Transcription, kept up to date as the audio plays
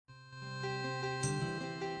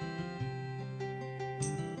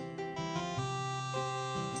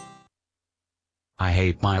I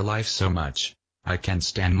hate my life so much. I can't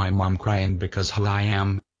stand my mom crying because who I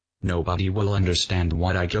am. Nobody will understand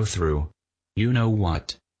what I go through. You know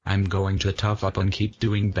what? I'm going to tough up and keep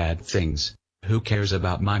doing bad things. Who cares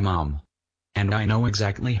about my mom? And I know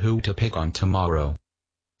exactly who to pick on tomorrow.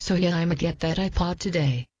 So yeah, I'ma get that iPod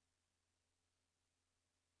today.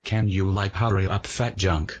 Can you hurry up, fat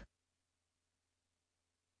junk?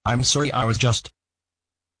 I'm sorry, I was just...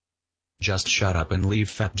 Just shut up and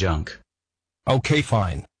leave, fat junk. Okay,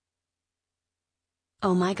 fine.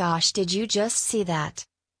 Oh my gosh, did you just see that?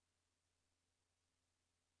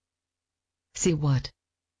 See what?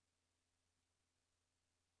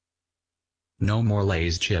 No more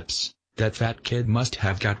Lay's chips. That fat kid must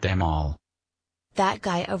have got them all. That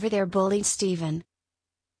guy over there bullied Steven.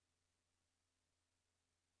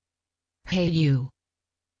 Hey you.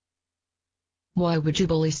 Why would you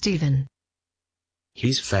bully Steven?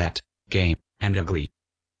 He's fat, gay, and ugly.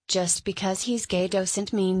 Just because he's gay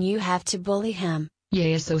doesn't mean you have to bully him.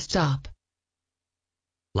 Yeah, so stop.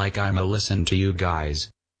 Like I'ma listen to you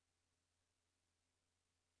guys.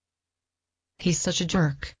 He's such a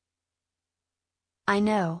jerk. I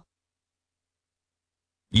know.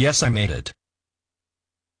 Yes, I made it.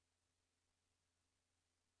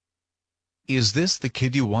 Is this the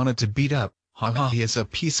kid you wanted to beat up? Haha, he is a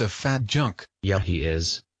piece of fat junk. Yeah, he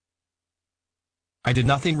is. I did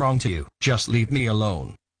nothing wrong to you, just leave me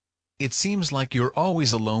alone. It seems like you're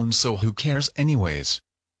always alone, so who cares anyways?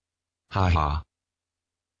 Haha.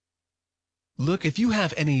 Look, if you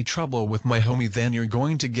have any trouble with my homie, then you're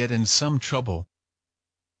going to get in some trouble.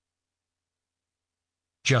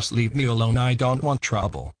 Just leave me alone, I don't want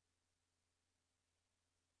trouble.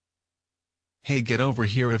 Hey, get over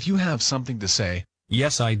here if you have something to say.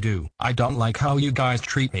 Yes, I do. I don't like how you guys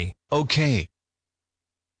treat me. Okay.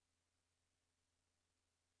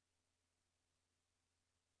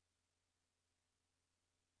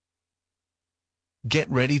 Get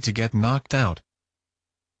ready to get knocked out.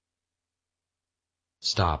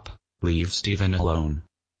 Stop. Leave Steven alone.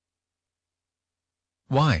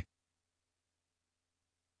 Why?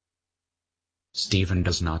 Steven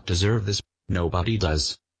does not deserve this. Nobody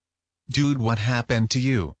does. Dude, what happened to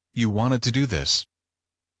you? You wanted to do this.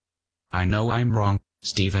 I know I'm wrong.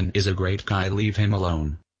 Steven is a great guy. Leave him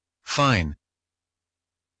alone. Fine.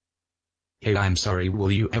 Hey, I'm sorry.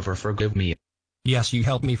 Will you ever forgive me? Yes, you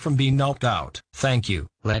helped me from being knocked out. Thank you.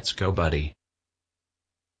 Let's go, buddy.